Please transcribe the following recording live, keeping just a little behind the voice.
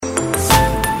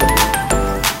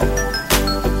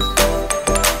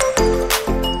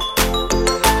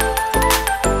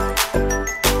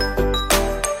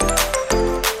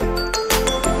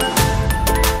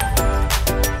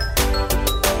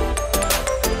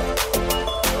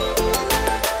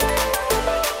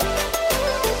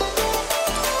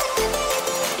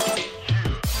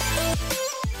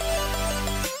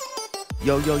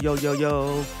Yo, yo, yo, yo,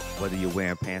 yo. Whether you're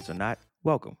wearing pants or not,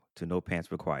 welcome to No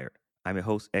Pants Required. I'm your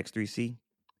host, X3C,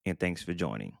 and thanks for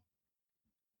joining.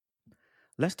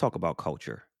 Let's talk about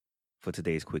culture for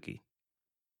today's quickie,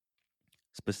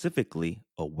 specifically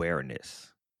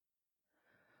awareness.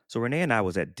 So, Renee and I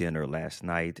was at dinner last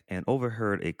night and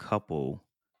overheard a couple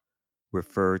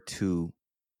refer to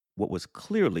what was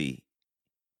clearly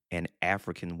an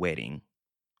African wedding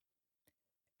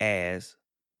as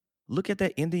look at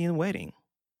that Indian wedding.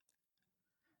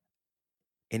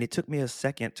 And it took me a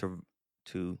second to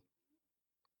to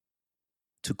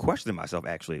question myself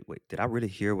actually. Wait, did I really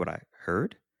hear what I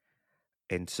heard?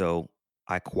 And so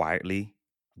I quietly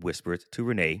whispered to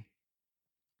Renee,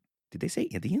 did they say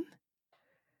Indian?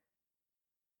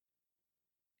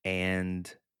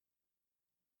 And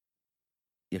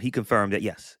he confirmed that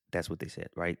yes, that's what they said,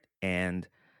 right? And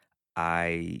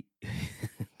I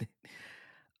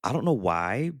I don't know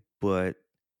why, but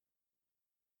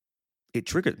it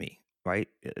triggered me, right?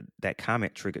 That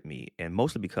comment triggered me. And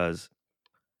mostly because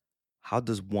how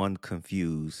does one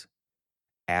confuse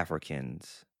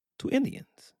Africans to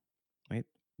Indians? Right?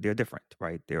 They're different,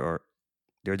 right? They're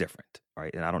different,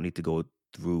 right? And I don't need to go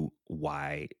through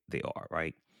why they are,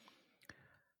 right?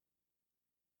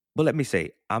 But let me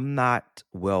say, I'm not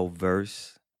well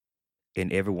versed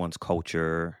in everyone's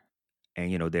culture.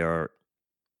 And, there are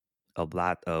a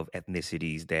lot of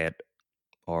ethnicities that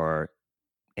are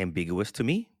ambiguous to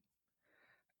me.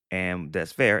 And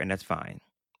that's fair and that's fine.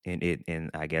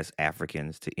 And I guess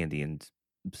Africans to Indians,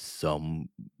 some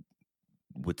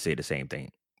would say the same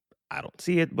thing. I don't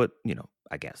see it, but,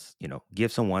 I guess,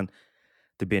 give someone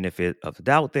the benefit of the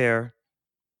doubt there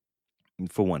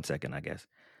for 1 second, I guess.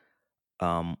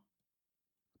 Um,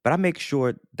 but I make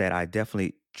sure that I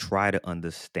definitely try to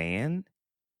understand.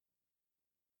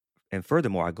 And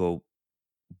furthermore, I go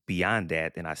beyond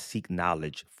that and I seek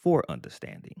knowledge for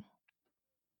understanding.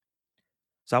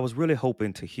 So I was really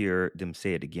hoping to hear them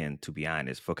say it again, to be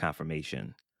honest, for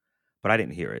confirmation, but I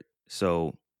didn't hear it.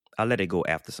 So I let it go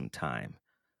after some time.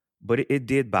 But it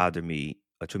did bother me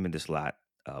a tremendous lot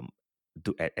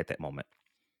at that moment.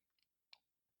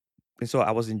 And so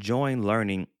I was enjoying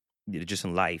learning just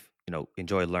in life,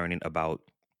 enjoy learning about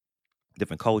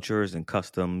different cultures and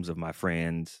customs of my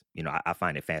friends. I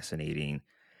find it fascinating.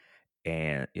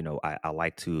 And, I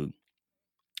like to,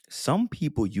 some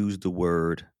people use the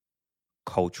word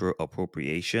cultural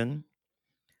appropriation.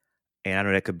 And I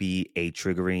know that could be a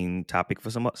triggering topic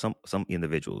for some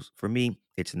individuals. For me,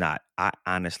 it's not. I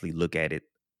honestly look at it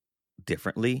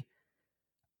differently.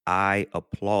 I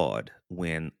applaud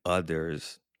when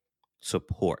others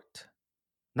support,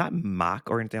 not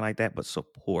mock or anything like that, but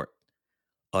support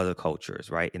other cultures,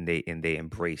 right? And they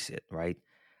embrace it, right?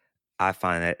 I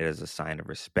find that as a sign of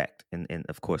respect. And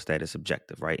of course that is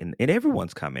subjective, right? And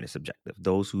everyone's comment is subjective.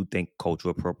 Those who think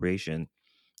cultural appropriation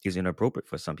is inappropriate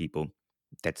for some people,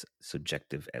 that's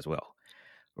subjective as well.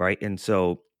 Right. And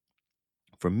so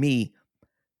for me,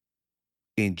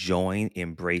 enjoying,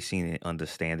 embracing, and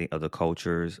understanding other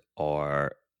cultures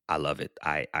are I love it.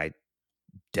 I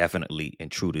definitely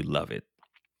and truly love it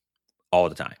all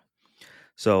the time.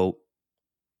 So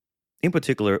in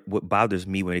particular, what bothers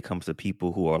me when it comes to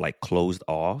people who are like closed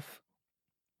off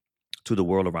to the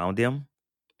world around them,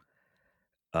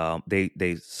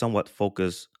 they somewhat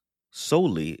focus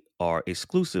solely or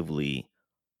exclusively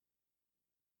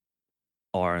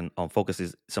on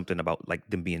focuses something about like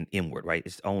them being inward, right?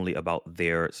 It's only about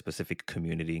their specific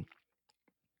community,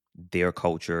 their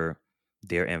culture,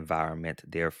 their environment,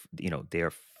 their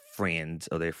friends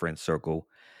or their friend circle,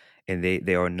 and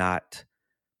they are not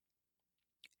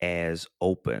as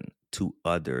open to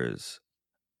others.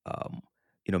 Um,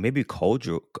 maybe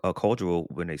cultural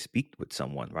when they speak with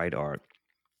someone, right? Are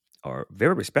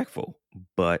very respectful,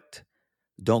 but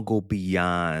don't go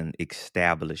beyond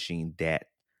establishing that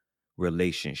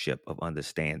relationship of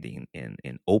understanding and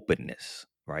openness,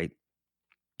 right?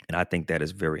 And I think that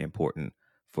is very important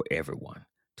for everyone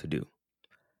to do.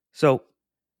 So,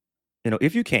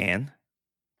 if you can,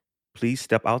 please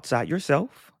step outside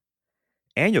yourself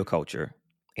and your culture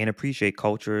and appreciate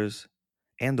cultures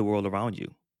and the world around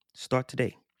you. Start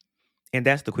today. And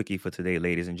that's the quickie for today,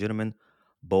 ladies and gentlemen,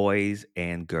 boys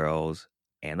and girls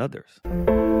and others.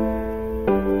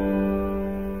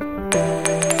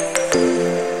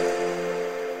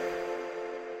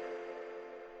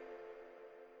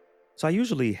 So I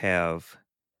usually have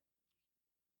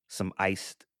some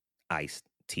iced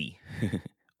tea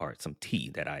or some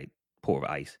tea that I pour over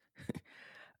ice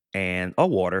and or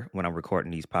water when I'm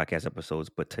recording these podcast episodes.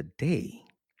 But today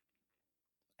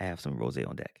I have some rosé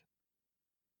on deck.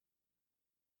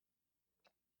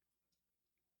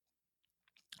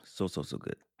 So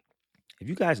good. If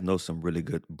you guys know some really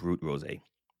good Brut Rosé,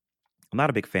 I'm not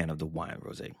a big fan of the wine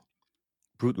rosé.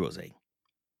 Brut Rosé.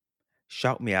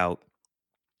 Shout me out.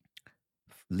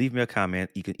 Leave me a comment.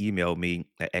 You can email me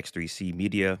at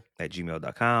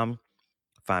x3cmedia@gmail.com.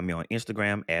 Find me on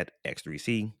Instagram at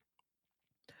x3c.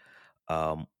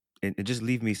 Um, and just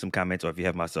leave me some comments, or if you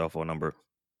have my cell phone number,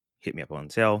 hit me up on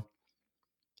cell.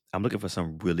 I'm looking for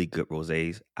some really good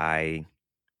rosés. I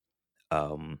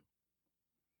am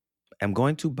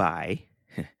going to buy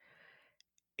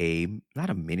a not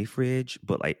a mini fridge,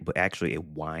 but actually a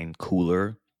wine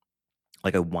cooler,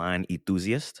 like a wine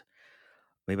enthusiast,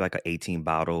 maybe like an 18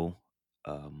 bottle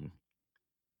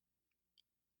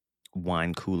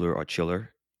wine cooler or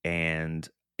chiller, and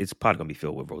it's probably gonna be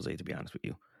filled with rosé, to be honest with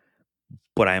you.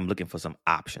 But I am looking for some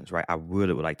options, right? I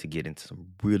really would like to get into some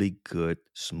really good,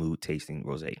 smooth tasting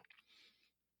rosé.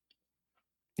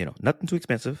 Nothing too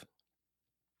expensive,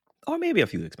 or maybe a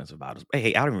few expensive bottles. But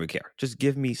hey, I don't really care. Just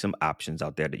give me some options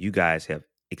out there that you guys have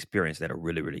experienced that are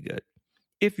really, really good.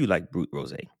 If you like Brut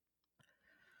Rosé.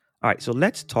 All right, so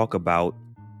let's talk about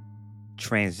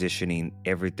transitioning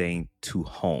everything to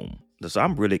home. So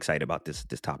I'm really excited about this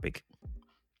topic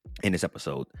in this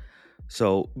episode.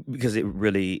 So because it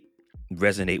really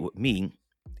resonated with me,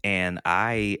 and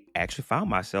I actually found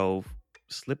myself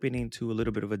slipping into a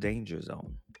little bit of a danger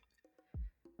zone.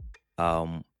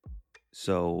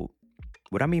 So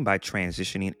what I mean by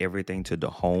transitioning everything to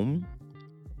the home,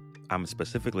 I'm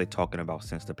specifically talking about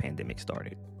since the pandemic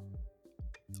started.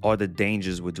 Or the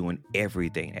dangers with doing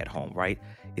everything at home, right?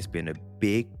 It's been a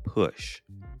big push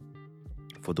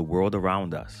for the world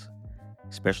around us,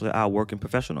 especially our work and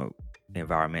professional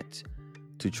environment,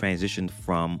 to transition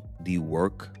from the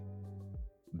work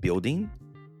building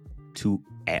to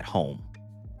at home,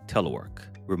 telework,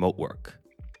 remote work,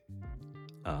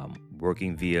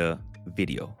 working via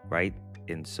video, right?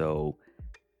 And so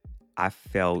I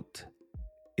felt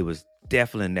it was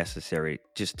definitely necessary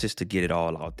just to get it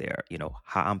all out there,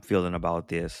 how I'm feeling about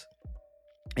this.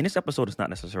 And this episode is not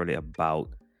necessarily about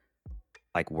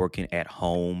like working at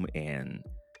home and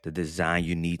the design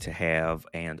you need to have,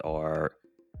 and or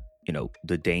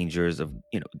the dangers of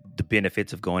the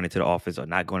benefits of going into the office or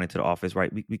not going into the office,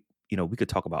 right? We could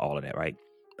talk about all of that, right?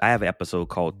 I have an episode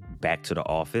called Back to the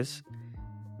Office.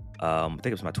 I think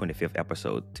it was my 25th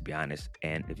episode, to be honest.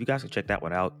 And if you guys can check that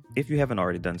one out, if you haven't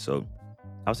already done so,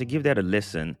 I would say give that a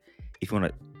listen if you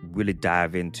want to really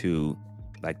dive into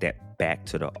like that back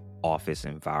to the office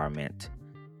environment.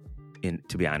 And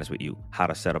to be honest with you, how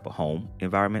to set up a home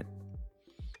environment.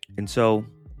 And so,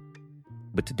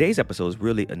 but today's episode is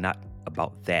really not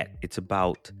about that. It's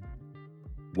about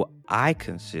what I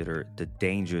consider the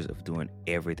dangers of doing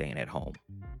everything at home.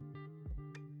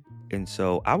 And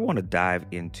so I want to dive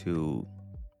into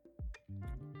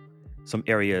some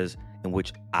areas in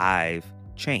which I've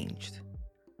changed.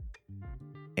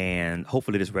 And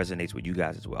hopefully this resonates with you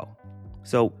guys as well.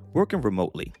 So working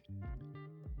remotely.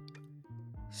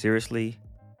 Seriously,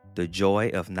 the joy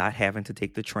of not having to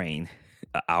take the train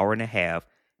an hour and a half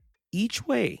each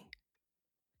way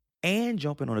and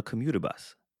jumping on a commuter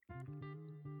bus.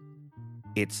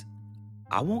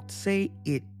 I won't say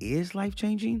it is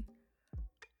life-changing,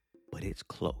 but it's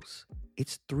close.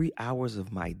 It's 3 hours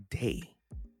of my day.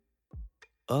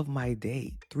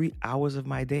 3 hours of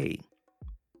my day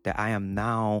that I am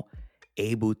now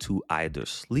able to either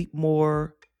sleep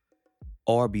more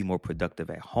or be more productive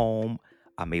at home.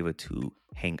 I'm able to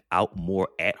hang out more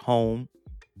at home,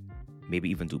 maybe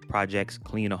even do projects,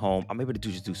 clean a home. I'm able to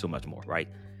just do so much more, right?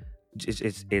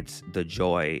 It's the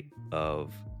joy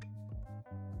of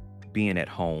being at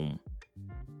home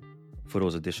for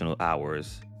those additional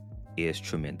hours is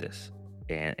tremendous.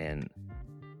 And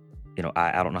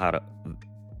I don't know how to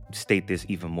state this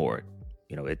even more.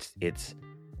 It's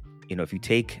if you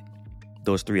take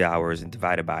those 3 hours and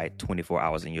divide it by 24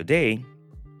 hours in your day,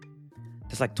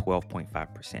 that's like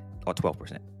 12.5% or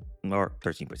 12% or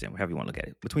 13%, however you want to look at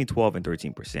it. Between 12 and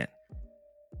 13%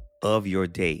 of your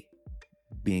day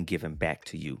being given back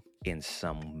to you in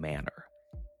some manner.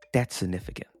 That's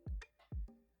significant.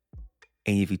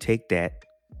 And if you take that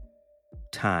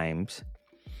times,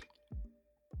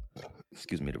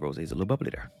 excuse me, the rosé is a little bubbly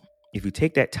there. If you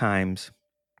take that times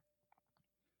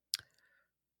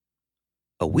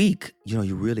a week, you're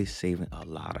really saving a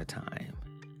lot of time.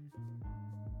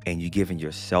 And you're giving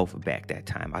yourself back that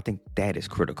time. I think that is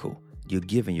critical. You're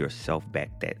giving yourself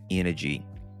back that energy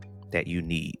that you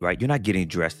need, right? You're not getting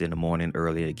dressed in the morning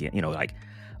early again,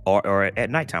 or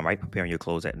at nighttime, right? Preparing your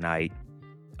clothes at night.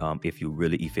 If you're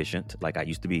really efficient, like I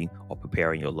used to be, or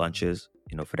preparing your lunches,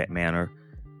 for that manner,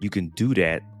 you can do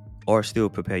that or still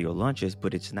prepare your lunches,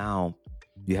 but it's now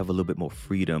you have a little bit more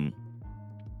freedom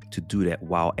to do that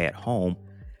while at home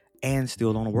and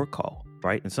still on a work call,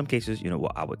 right? In some cases,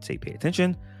 I would say pay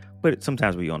attention, but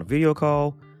sometimes when you're on a video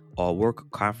call or work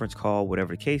conference call,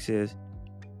 whatever the case is,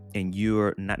 and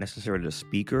you're not necessarily the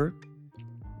speaker,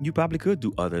 you probably could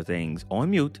do other things on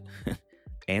mute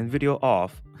and video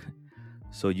off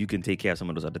so you can take care of some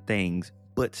of those other things,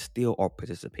 but still are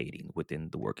participating within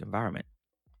the work environment.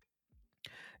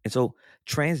 And so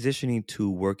transitioning to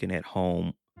working at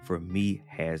home for me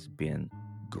has been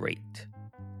great.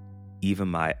 Even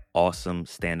my awesome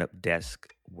stand-up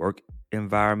desk work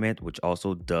environment, which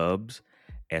also dubs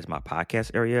as my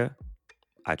podcast area,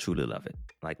 I truly love it.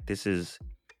 Like this is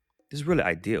really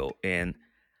ideal. And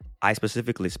I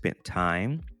specifically spent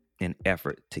time and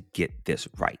effort to get this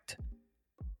right.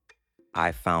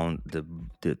 I found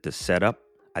the setup.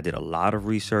 I did a lot of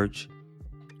research.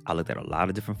 I looked at a lot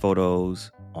of different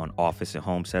photos on office and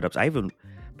home setups. I even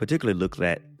particularly looked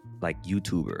at like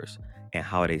YouTubers and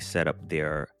how they set up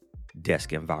their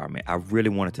desk environment. I really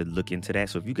wanted to look into that.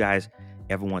 So if you guys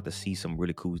ever want to see some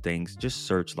really cool things, just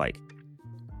search like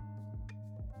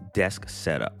desk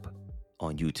setup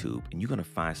on YouTube and you're going to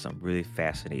find some really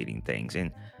fascinating things.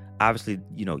 And obviously,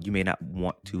 you may not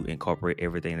want to incorporate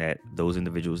everything that those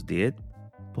individuals did,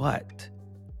 but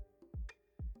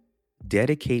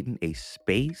dedicating a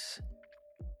space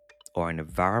or an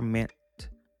environment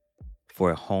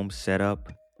for a home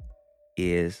setup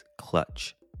is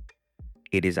clutch.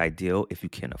 It is ideal if you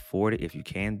can afford it. If you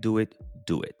can do it,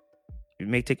 do it. It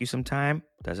may take you some time,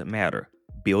 doesn't matter.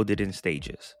 Build it in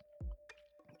stages.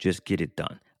 Just get it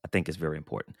done. I think it's very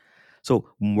important. So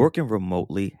working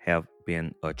remotely have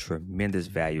been a tremendous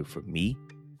value for me,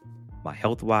 my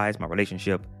health-wise, my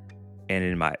relationship, and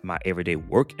in my everyday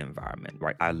work environment,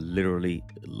 right? I literally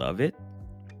love it,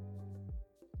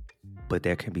 but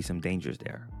there can be some dangers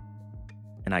there.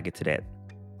 And I get to that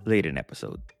later in the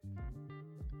episode.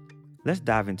 Let's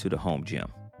dive into the home gym.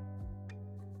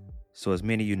 So as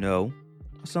many of you know,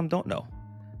 some don't know,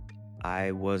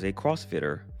 I was a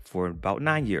CrossFitter for about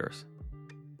 9 years,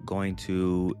 going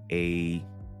to a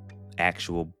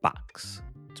actual box.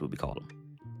 That's what we call them.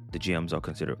 The gyms are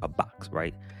considered a box,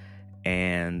 right?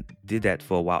 And did that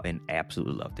for a while and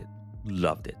absolutely loved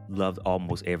it. Loved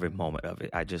almost every moment of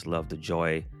it. I just loved the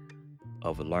joy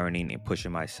of learning and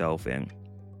pushing myself and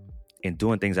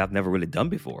doing things I've never really done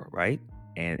before, right?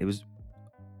 And it was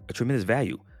a tremendous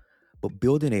value. But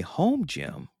building a home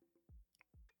gym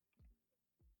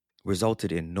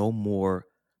resulted in no more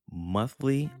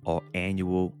monthly or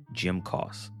annual gym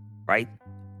costs, right?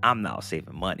 I'm now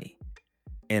saving money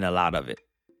and a lot of it.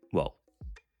 Well,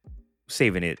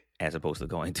 saving it as opposed to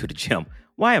going to the gym.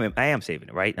 Why I am saving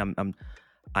it, right?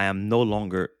 I am no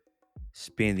longer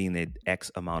spending the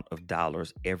X amount of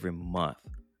dollars every month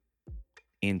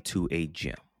into a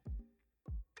gym.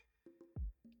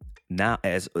 Now,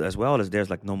 as well as there's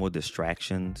like no more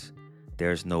distractions.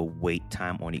 There's no wait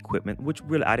time on equipment, which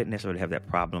really I didn't necessarily have that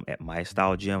problem at my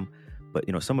style gym. But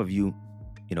some of you,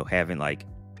 having like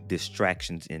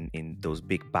distractions in those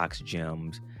big box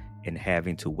gyms and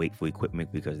having to wait for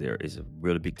equipment because there is a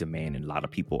really big demand and a lot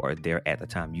of people are there at the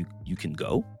time you can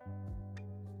go.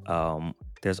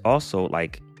 There's also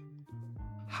like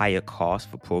higher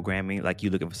costs for programming, like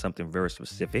you're looking for something very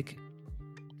specific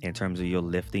in terms of your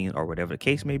lifting or whatever the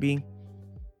case may be.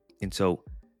 And so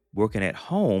working at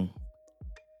home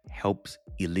helps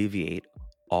alleviate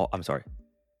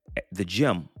the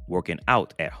gym working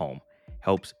out at home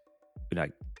helps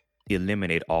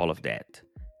eliminate all of that,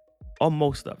 or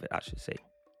most of it, I should say.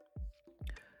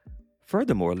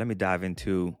 Furthermore, let me dive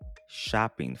into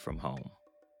shopping from home,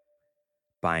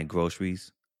 buying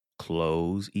groceries,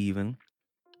 clothes, even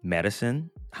medicine.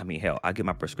 I mean, hell, I get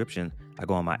my prescription, I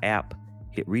go on my app,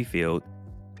 hit refill,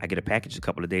 I get a package a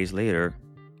couple of days later,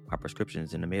 my prescription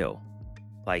is in the mail.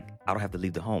 Like, I don't have to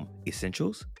leave the home.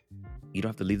 Essentials, you don't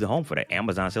have to leave the home for that.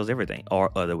 Amazon sells everything,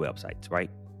 or other websites,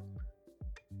 right?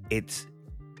 It's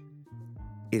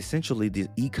essentially the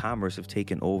e-commerce have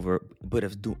taken over, but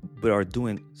are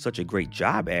doing such a great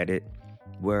job at it,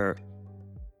 where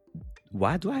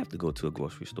why do I have to go to a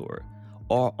grocery store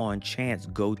or on chance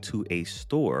go to a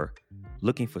store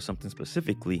looking for something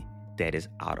specifically that is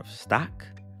out of stock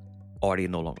or they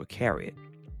no longer carry it?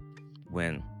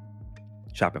 When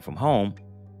shopping from home,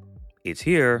 it's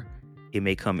here. It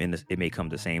may come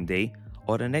the same day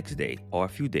or the next day or a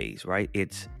few days, right?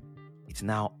 It's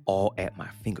now all at my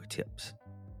fingertips.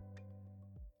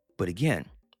 But again,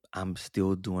 I'm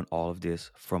still doing all of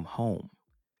this from home.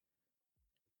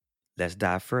 Let's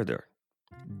dive further.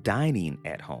 Dining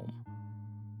at home.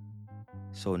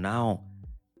 So now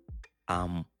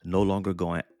I'm no longer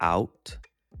going out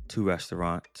to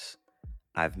restaurants.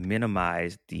 I've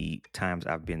minimized the times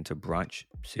I've been to brunch.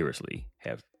 Seriously,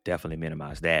 have definitely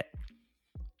minimized that.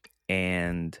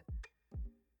 And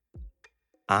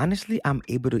honestly, I'm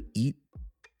able to eat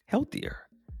healthier.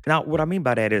 Now, what I mean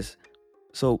by that is,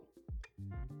 so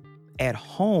at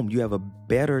home, you have a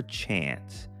better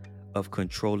chance of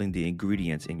controlling the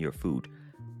ingredients in your food.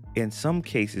 In some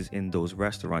cases, in those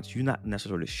restaurants, you're not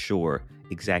necessarily sure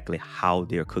exactly how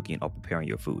they're cooking or preparing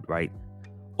your food, right?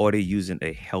 Or they're using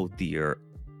a healthier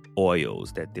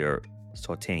oils that they're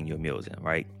sauteing your meals in,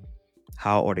 right?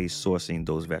 How are they sourcing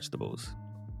those vegetables?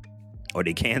 Are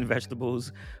they canned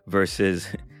vegetables versus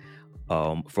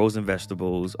frozen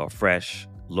vegetables or fresh,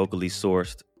 locally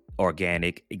sourced,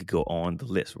 organic? It could go on the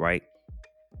list, right?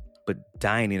 But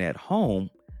dining at home,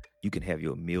 you can have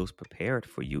your meals prepared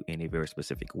for you in a very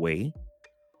specific way.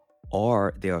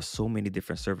 Or there are so many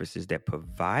different services that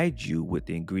provide you with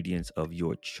the ingredients of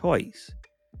your choice.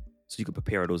 So you can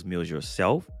prepare those meals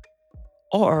yourself,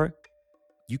 or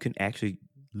you can actually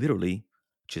literally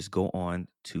just go on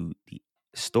to the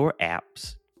store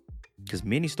apps, because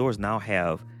many stores now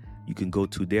have, you can go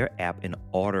to their app and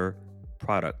order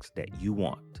products that you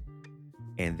want,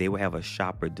 and they will have a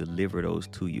shopper deliver those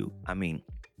to you. I mean,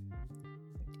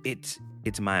 it's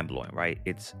mind blowing, right?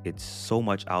 It's so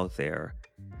much out there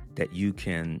that you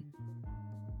can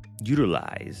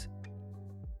utilize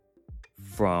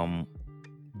from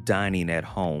dining at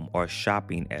home or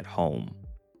shopping at home.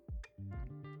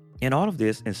 And all of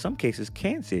this, in some cases,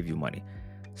 can save you money.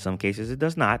 Some cases it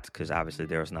does not, because obviously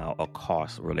there's now a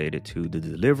cost related to the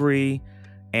delivery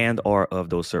and or of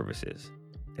those services.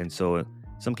 And so in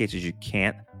some cases you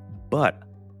can't, but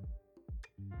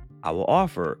I will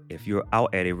offer, if you're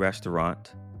out at a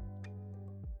restaurant,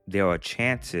 there are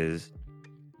chances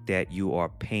that you are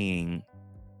paying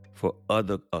for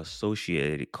other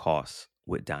associated costs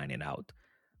with dining out,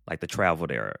 like the travel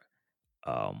there.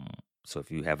 So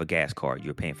if you have a gas card,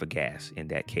 you're paying for gas in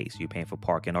that case. You're paying for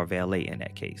parking or valet in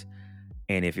that case.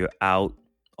 And if you're out,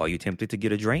 are you tempted to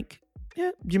get a drink?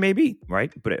 Yeah, you may be,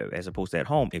 right? But as opposed to at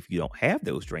home, if you don't have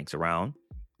those drinks around,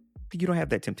 you don't have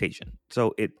that temptation.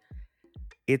 So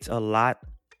it's a lot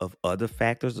of other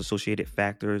factors, associated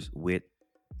factors with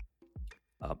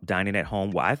dining at home.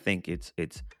 Well, I think it's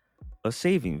a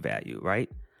saving value, right?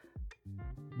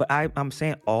 But I'm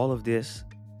saying all of this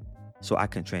so I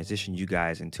can transition you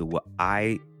guys into what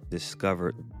I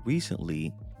discovered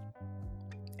recently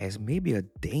as maybe a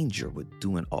danger with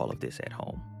doing all of this at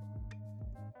home.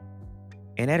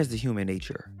 And that is the human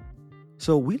nature.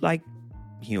 So we, like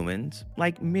humans,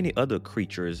 like many other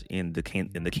creatures in the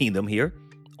kingdom here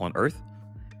on earth,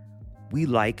 we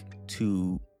like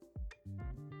to,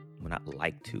 well, not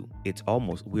like to, it's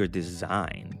almost, we're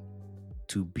designed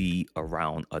to be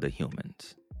around other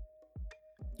humans.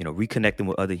 You know, reconnecting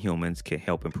with other humans can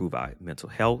help improve our mental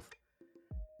health.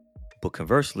 But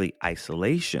conversely,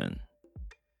 isolation,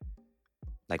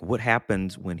 like what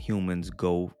happens when humans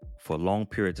go for long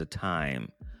periods of time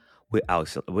with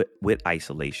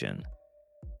isolation?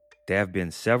 There have been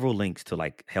several links to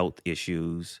like health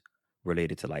issues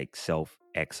related to like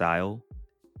self-exile.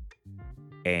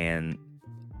 And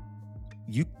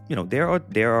you know, there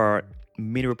are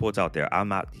many reports out there. I'm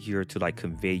not here to like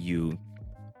convey you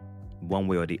one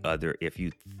way or the other if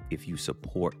you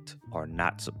support or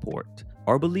not support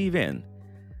or believe in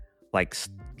like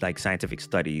scientific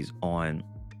studies on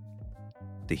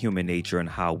the human nature and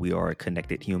how we are a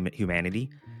connected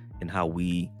humanity and how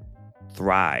we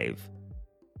thrive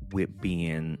with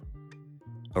being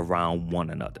around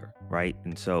one another, right?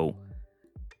 And so,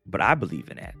 but I believe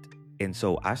in that. And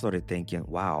so I started thinking,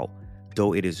 wow,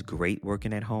 though it is great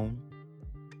working at home,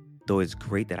 though it's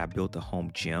great that I built a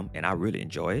home gym and I really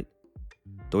enjoy it,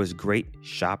 though it's great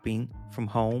shopping from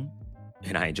home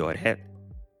and I enjoy that,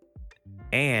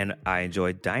 and I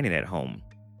enjoy dining at home.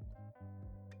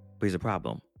 But here's the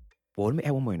problem. Well, let me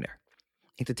add one more in there.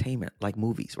 Entertainment, like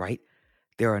movies, right?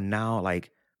 There are now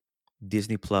like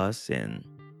Disney Plus and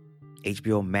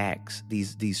HBO Max,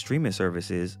 these streaming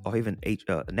services, or even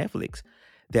Netflix,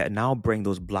 that now bring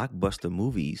those blockbuster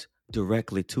movies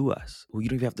directly to us. Well, you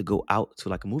don't even have to go out to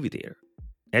like a movie theater.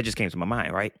 That just came to my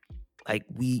mind, right? Like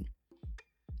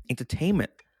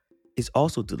entertainment is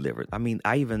also delivered. I mean,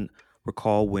 I even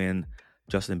recall when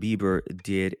Justin Bieber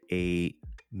did a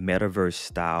metaverse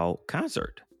style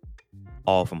concert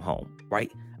all from home,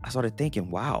 right? I started thinking,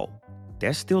 wow,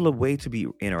 there's still a way to be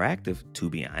interactive, to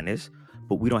be honest,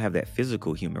 but we don't have that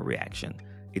physical human reaction.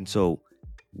 And so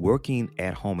working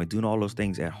at home and doing all those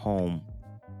things at home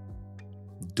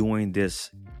during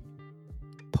this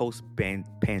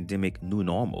post-pandemic new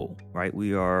normal, right?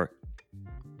 We are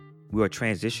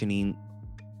transitioning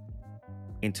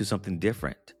into something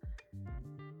different.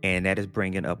 And that is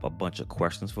bringing up a bunch of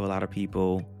questions for a lot of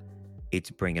people. It's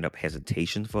bringing up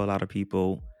hesitation for a lot of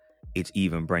people. It's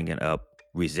even bringing up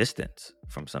resistance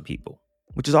from some people,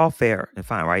 which is all fair and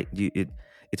fine, right?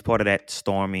 It's part of that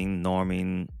storming,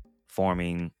 norming,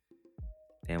 forming.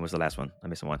 And what's the last one? I'm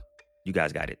missing one. You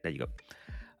guys got it. There you go.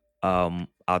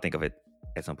 I'll think of it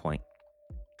at some point.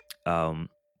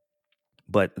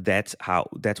 But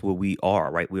that's where we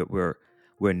are, right?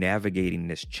 We're navigating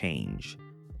this change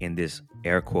in this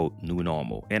air quote new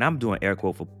normal. And I'm doing air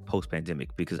quote for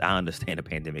post-pandemic because I understand the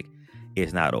pandemic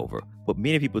is not over. But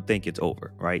many people think it's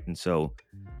over, right? And so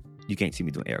you can't see me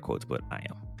doing air quotes, but I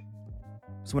am.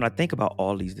 So when I think about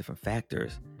all these different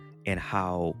factors and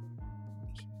how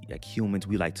like humans,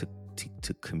 we like to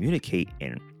communicate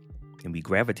and we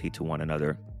gravitate to one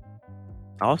another,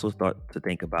 I also start to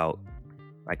think about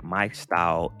like my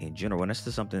style in general. And this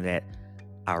is something that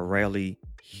I rarely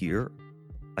hear.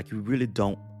 Like you really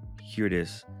don't hear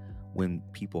this when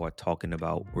people are talking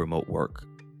about remote work.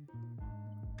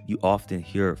 You often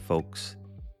hear folks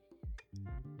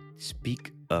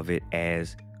speak of it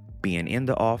as being in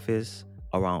the office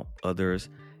around others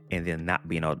and then not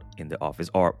being out in the office,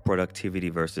 or productivity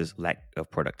versus lack of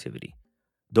productivity.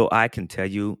 Though I can tell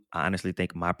you, I honestly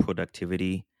think my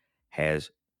productivity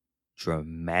has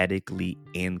dramatically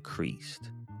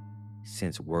increased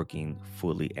since working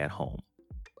fully at home.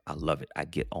 I love it. I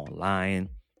get online,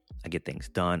 I get things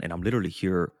done, and I'm literally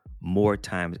here more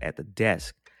times at the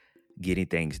desk getting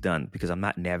things done because I'm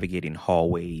not navigating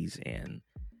hallways and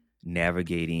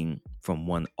navigating from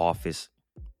one conference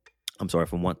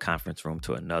room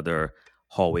to another,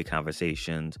 hallway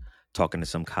conversations, talking to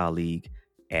some colleague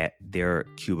at their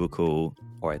cubicle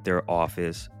or at their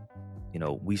office. You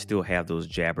know, we still have those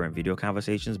jabber and video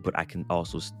conversations, but I can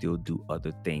also still do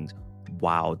other things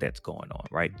while that's going on,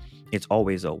 right? It's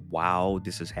always a while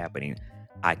this is happening,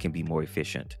 I can be more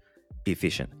efficient.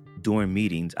 During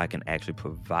meetings, I can actually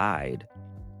provide,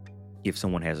 if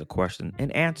someone has a question, an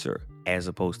answer, as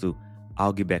opposed to,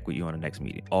 I'll get back with you on the next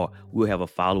meeting, or we'll have a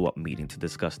follow-up meeting to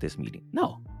discuss this meeting.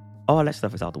 No, all that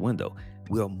stuff is out the window.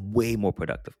 We are way more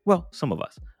productive. Well, some of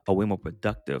us are way more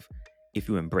productive if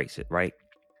you embrace it, right?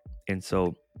 And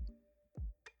so,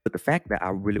 but the fact that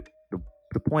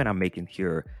the point I'm making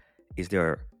here is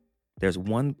there's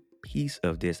one piece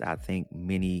of this I think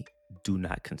many do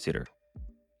not consider,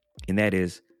 and that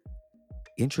is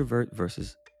introvert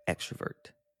versus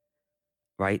extrovert,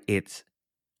 right? It's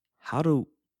how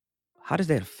does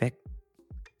that affect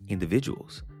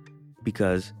individuals?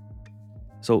 Because,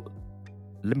 so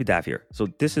let me dive here. So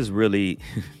this is really,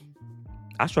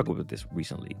 I struggled with this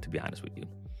recently, to be honest with you.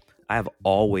 I have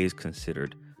always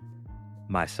considered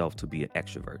myself to be an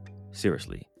extrovert.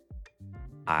 Seriously.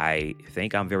 I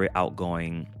think I'm very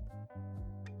outgoing.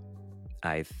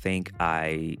 I think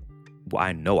I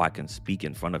know I can speak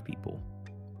in front of people.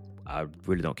 I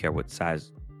really don't care what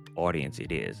size audience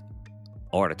it is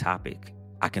or the topic.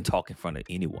 I can talk in front of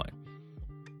anyone.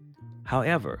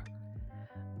 However,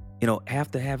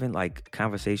 after having like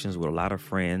conversations with a lot of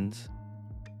friends,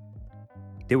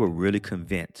 they were really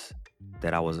convinced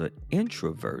that I was an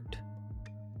introvert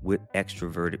with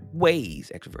extroverted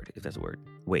ways. Extroverted, if that's a word.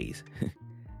 Ways.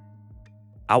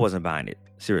 I wasn't buying it.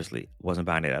 Seriously, wasn't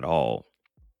buying it at all.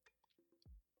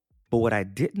 But what I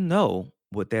didn't know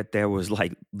was that there was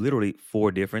like literally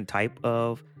 4 different type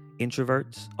of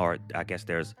introverts, or I guess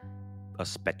there's a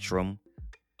spectrum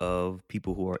of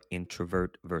people who are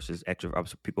introvert versus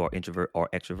extrovert. People are introvert or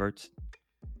extroverts.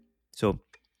 So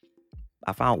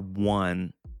I found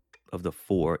one of the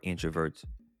 4 introverts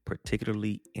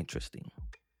particularly interesting.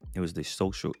 It was the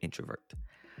social introvert.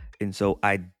 And so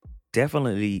I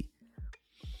definitely,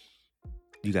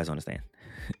 you guys understand,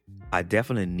 I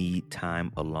definitely need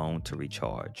time alone to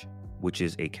recharge, which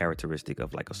is a characteristic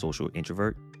of like a social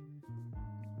introvert,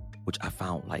 which I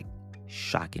found like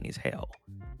shocking as hell.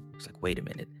 It's like, wait a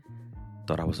minute.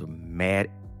 Thought I was a mad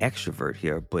extrovert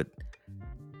here, but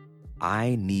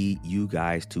I need you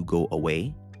guys to go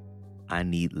away. I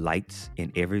need lights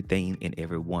and everything and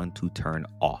everyone to turn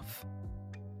off.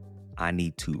 I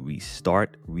need to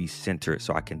restart, recenter,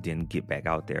 so I can then get back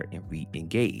out there and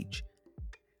re-engage.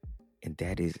 And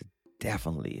that is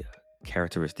definitely a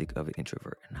characteristic of an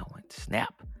introvert. And I went,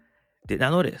 snap. Did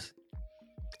not know this.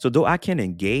 So though I can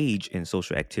engage in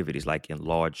social activities like in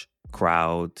large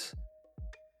crowds,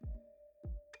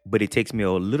 but it takes me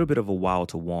a little bit of a while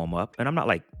to warm up. And I'm not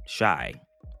like shy.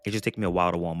 It just takes me a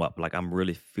while to warm up. Like I'm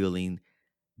really feeling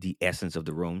the essence of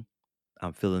the room.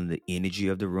 I'm feeling the energy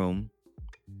of the room,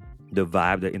 the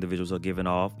vibe that individuals are giving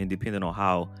off. And depending on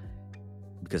how,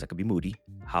 because I could be moody,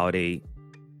 how they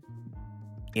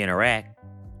interact,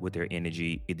 with their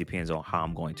energy. It depends on how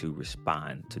I'm going to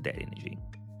respond to that energy.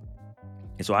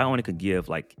 And so I only could give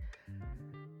like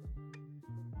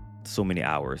so many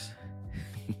hours.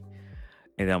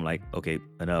 And then I'm like, okay,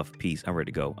 enough, peace. I'm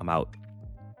ready to go. I'm out.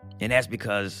 And that's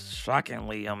because,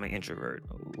 shockingly, I'm an introvert.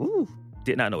 Ooh,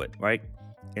 did not know it, right?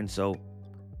 And so,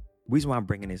 reason why I'm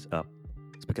bringing this up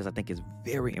is because I think it's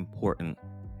very important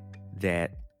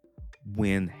that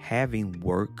when having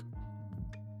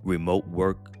remote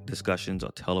work discussions or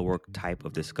telework type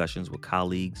of discussions with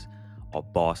colleagues or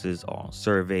bosses or on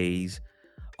surveys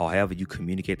or however you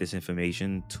communicate this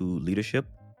information to leadership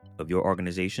of your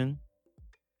organization,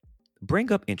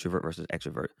 bring up introvert versus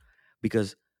extrovert.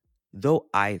 Because though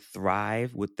I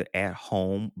thrive with the at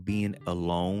home, being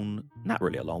alone, not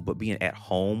really alone, but being at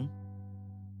home,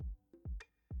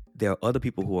 there are other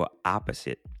people who are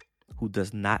opposite, who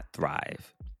does not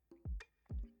thrive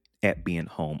at being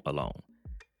home alone.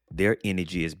 Their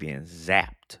energy is being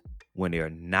zapped when they're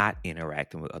not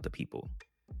interacting with other people,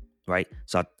 right?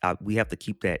 So we have to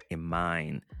keep that in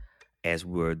mind as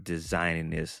we're designing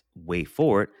this way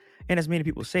forward. And as many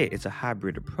people say, it's a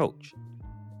hybrid approach.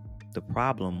 The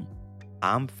problem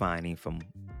I'm finding from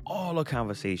all the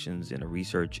conversations and the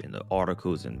research and the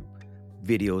articles and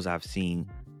videos I've seen,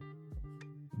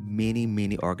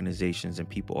 many organizations and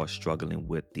people are struggling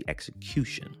with the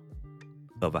execution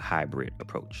of a hybrid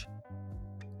approach.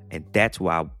 And that's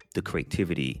why the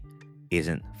creativity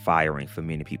isn't firing for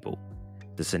many people.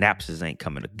 The synapses ain't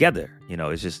coming together.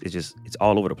 It's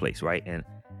all over the place, right? And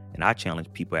I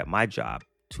challenge people at my job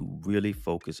to really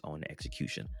focus on the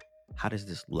execution. How does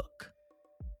this look?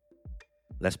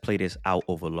 Let's play this out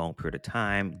over a long period of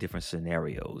time, different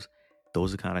scenarios.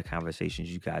 Those are the kind of conversations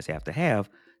you guys have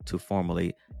to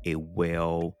formulate a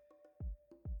well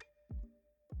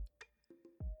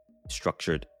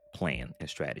structured plan and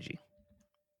strategy.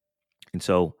 And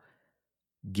so,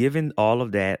 given all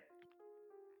of that,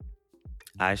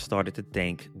 I started to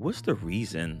think, what's the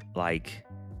reason,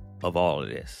 of all of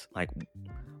this?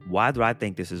 Why do I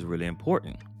think this is really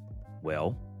important?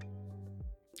 Well,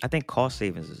 I think cost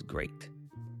savings is great,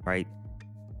 right?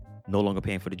 No longer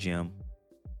paying for the gym,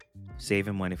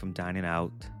 saving money from dining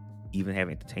out, even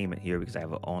having entertainment here because I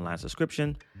have an online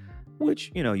subscription, which,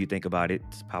 you think about it,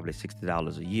 it's probably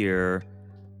 $60 a year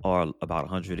or about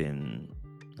 100 and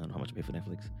I don't know how much I pay for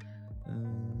Netflix.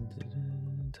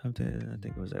 I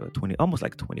think it was like 20, almost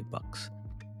like $20.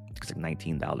 It's like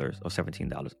 $19 or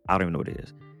 $17. I don't even know what it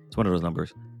is. It's one of those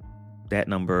numbers. That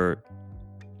number,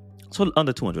 so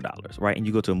under $200, right? And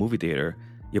you go to a movie theater,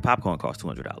 your popcorn costs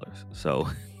 $200. So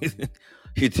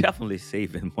you're definitely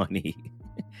saving money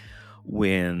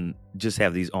when just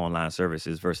have these online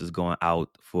services versus going out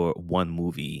for one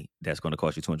movie that's going to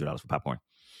cost you $200 for popcorn.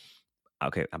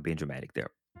 Okay, I'm being dramatic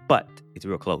there, but it's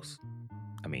real close.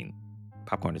 I mean,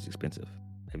 popcorn is expensive.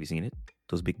 Have you seen it?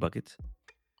 Those big buckets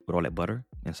with all that butter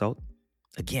and salt.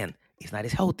 Again, it's not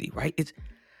as healthy, right?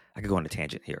 I could go on a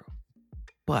tangent here,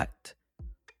 but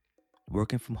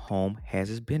working from home has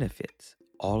its benefits,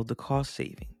 all of the cost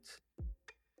savings.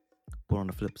 But on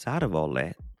the flip side of all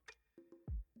that,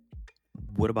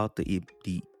 what about the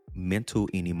mental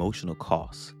and emotional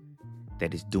costs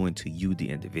that it's doing to you, the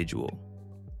individual?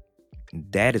 And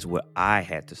that is what I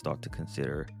had to start to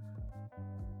consider.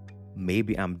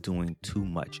 Maybe I'm doing too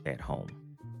much at home.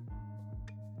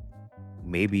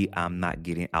 Maybe I'm not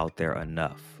getting out there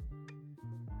enough.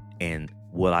 And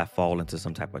will I fall into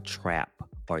some type of trap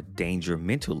or danger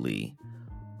mentally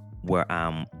where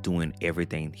I'm doing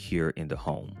everything here in the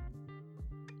home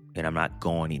and I'm not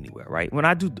going anywhere, right? When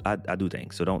I do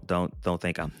things, so don't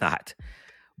think I'm not.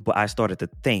 But I started to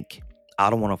think I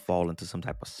don't want to fall into some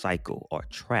type of cycle or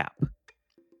trap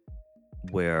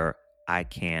where I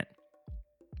can't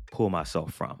pull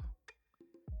myself from.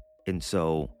 And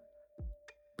so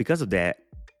because of that,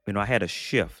 I had to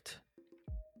shift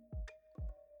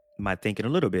my thinking a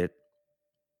little bit.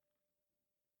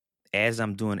 As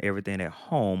I'm doing everything at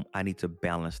home, I need to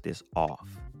balance this off.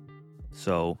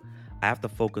 So I have to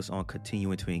focus on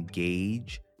continuing to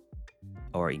engaging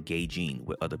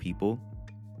with other people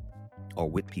or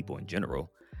with people in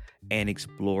general and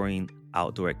exploring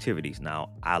outdoor activities. Now,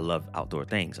 I love outdoor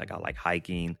things. I like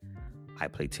hiking. I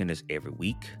play tennis every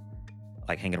week.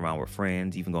 I like hanging around with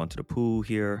friends, even going to the pool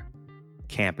here,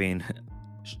 camping.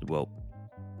 Well,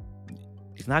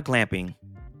 it's not glamping,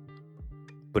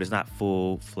 but it's not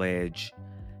full-fledged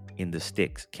in the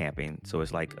sticks camping. So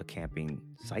it's like a camping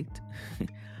site.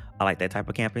 I like that type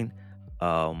of camping.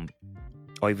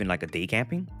 Or even like a day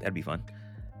camping. That'd be fun.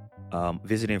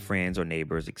 Visiting friends or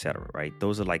neighbors, etc. Right?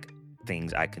 Those are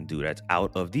things I can do that's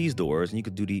out of these doors, and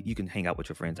you can hang out with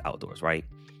your friends outdoors, right?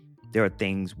 there are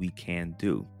things we can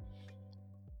do.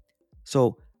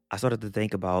 So I started to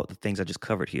think about the things I just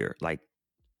covered here, like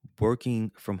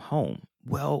working from home.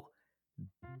 Well,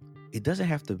 it doesn't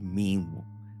have to mean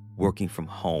working from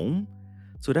home.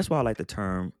 So that's why I like the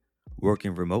term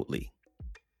working remotely,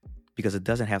 because it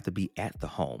doesn't have to be at the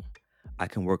home. I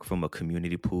can work from a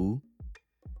community pool,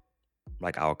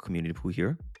 like our community pool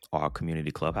here, or our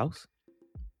community clubhouse.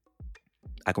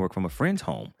 I can work from a friend's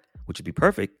home, which would be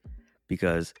perfect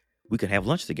because we could have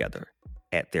lunch together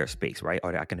at their space, right?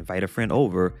 Or I can invite a friend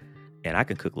over and I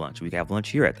can cook lunch. We can have lunch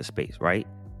here at the space, right?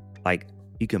 Like,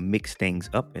 you can mix things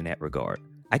up in that regard.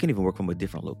 I can even work from a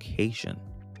different location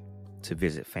to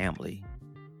visit family.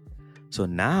 So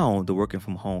now the working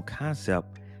from home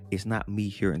concept is not me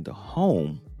here in the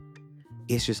home.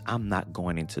 It's just I'm not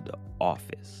going into the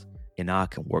office. And now I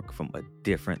can work from a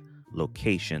different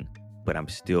location, but I'm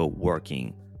still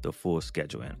working the full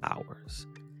schedule and hours.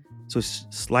 So it's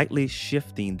slightly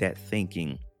shifting that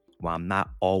thinking while I'm not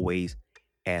always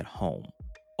at home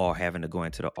or having to go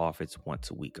into the office once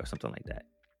a week or something like that.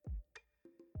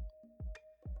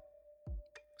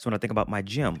 So when I think about my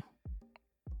gym,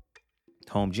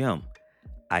 home gym,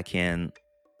 I can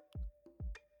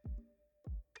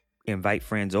invite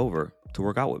friends over to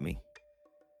work out with me.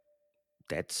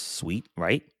 That's sweet,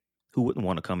 right? Who wouldn't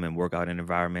want to come and work out in an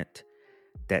environment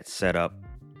that's set up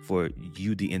for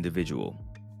you, the individual,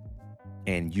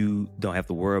 and you don't have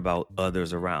to worry about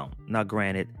others around? Now,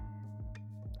 granted,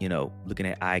 looking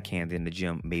at eye candy in the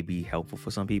gym may be helpful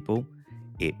for some people.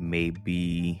 It may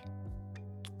be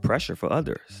pressure for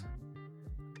others.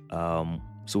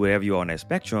 So wherever you are on that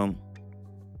spectrum,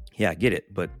 yeah, I get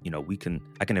it. But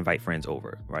I can invite friends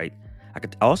over, right? I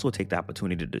could also take the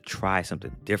opportunity to try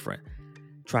something different,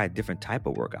 try a different type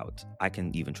of workouts. I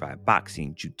can even try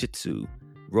boxing, jujitsu,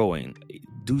 rowing,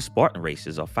 do Spartan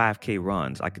races or 5K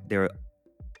runs. There are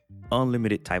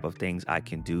unlimited type of things I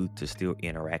can do to still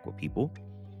interact with people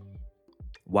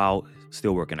while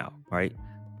still working out, right?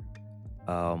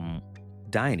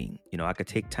 Dining, I could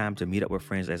take time to meet up with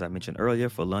friends, as I mentioned earlier,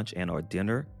 for lunch and or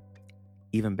dinner.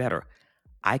 Even better,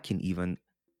 I can even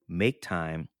make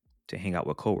time to hang out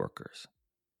with coworkers,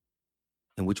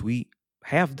 in which we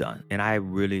have done. And I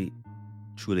really,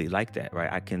 truly like that,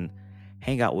 right? I can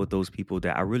hang out with those people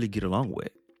that I really get along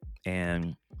with.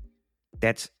 And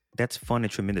that's fun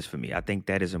and tremendous for me. I think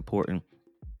that is important,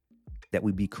 that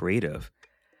we be creative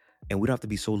and we don't have to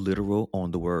be so literal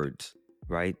on the words,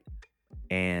 right?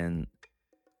 And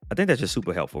I think that's just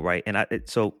super helpful, right? And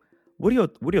so what are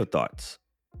your thoughts?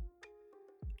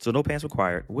 So no pants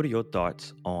required. What are your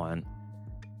thoughts on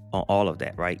all of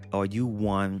that, right? Are you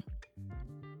one?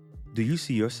 Do you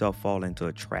see yourself fall into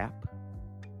a trap?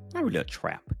 Not really a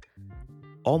trap.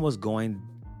 Almost going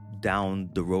down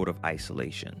the road of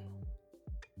isolation.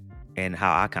 And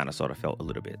how I kind of sort of felt a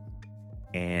little bit.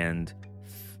 And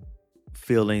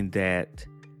feeling that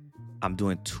I'm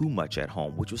doing too much at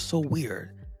home, which was so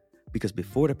weird. Because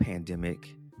before the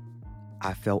pandemic,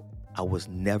 I felt I was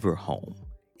never home.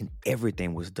 And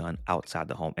everything was done outside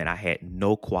the home. And I had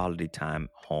no quality time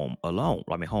home.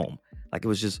 Like, it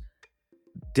was just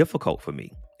difficult for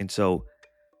me. And so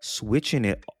switching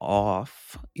it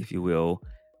off, if you will,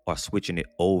 or switching it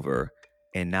over,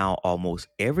 and now almost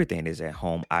everything is at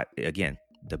home.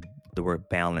 The word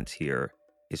balance here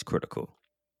is critical.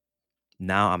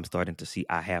 Now I'm starting to see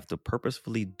I have to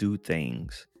purposefully do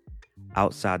things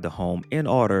outside the home in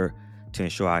order to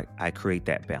ensure I create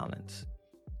that balance.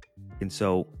 And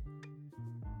so,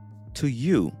 to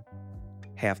you,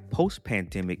 have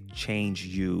post-pandemic changed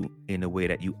you in the way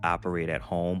that you operate at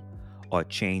home or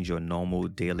change your normal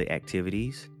daily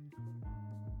activities?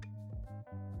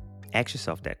 Ask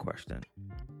yourself that question.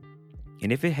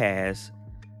 And if it has,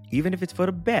 even if it's for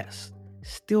the best,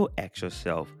 still ask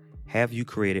yourself, have you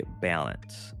created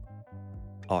balance?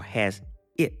 Or has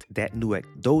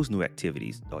those new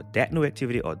activities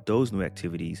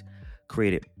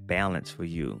created balance for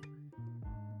you,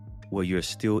 where you're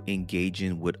still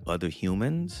engaging with other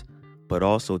humans, but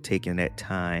also taking that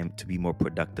time to be more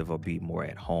productive or be more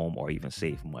at home or even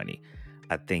save money?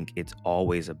 I think it's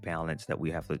always a balance that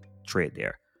we have to tread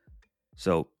there.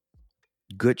 So,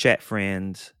 good chat,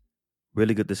 friends.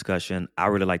 Really good discussion. I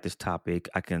really like this topic.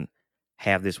 I can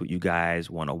have this with you guys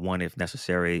one-on-one if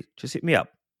necessary. Just hit me up.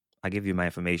 I give you my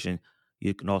information.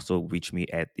 You can also reach me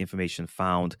at the information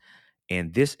found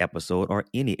in this episode or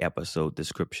any episode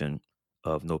description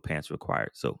of No Pants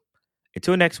Required. So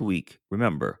until next week,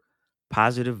 remember,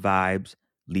 positive vibes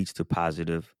leads to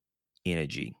positive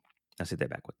energy. I said that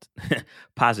backwards.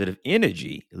 Positive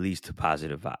energy leads to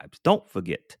positive vibes. Don't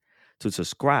forget to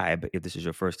subscribe if this is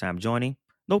your first time joining.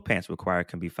 No Pants Required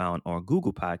can be found on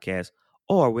Google Podcasts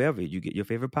or wherever you get your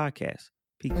favorite podcasts.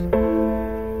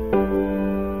 Peace.